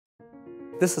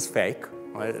this is fake.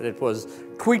 Right? It was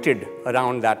tweeted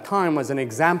around that time as an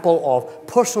example of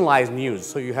personalized news.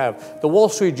 So you have the Wall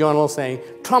Street Journal saying,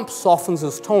 Trump softens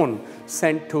his tone,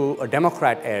 sent to a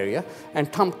Democrat area,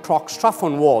 and Trump talks tough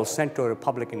on wall, sent to a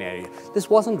Republican area. This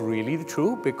wasn't really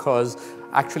true because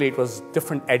actually it was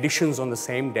different editions on the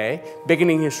same day.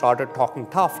 Beginning he started talking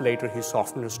tough, later he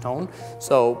softened his tone.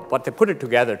 But they put it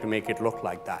together to make it look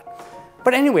like that.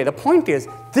 But anyway, the point is,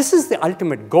 this is the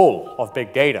ultimate goal of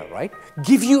big data, right?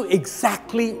 Give you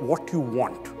exactly what you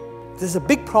want. There's a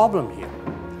big problem here.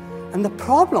 And the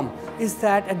problem is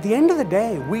that at the end of the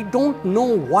day, we don't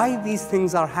know why these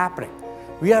things are happening.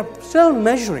 We are still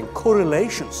measuring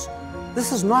correlations.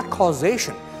 This is not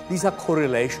causation. These are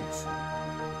correlations.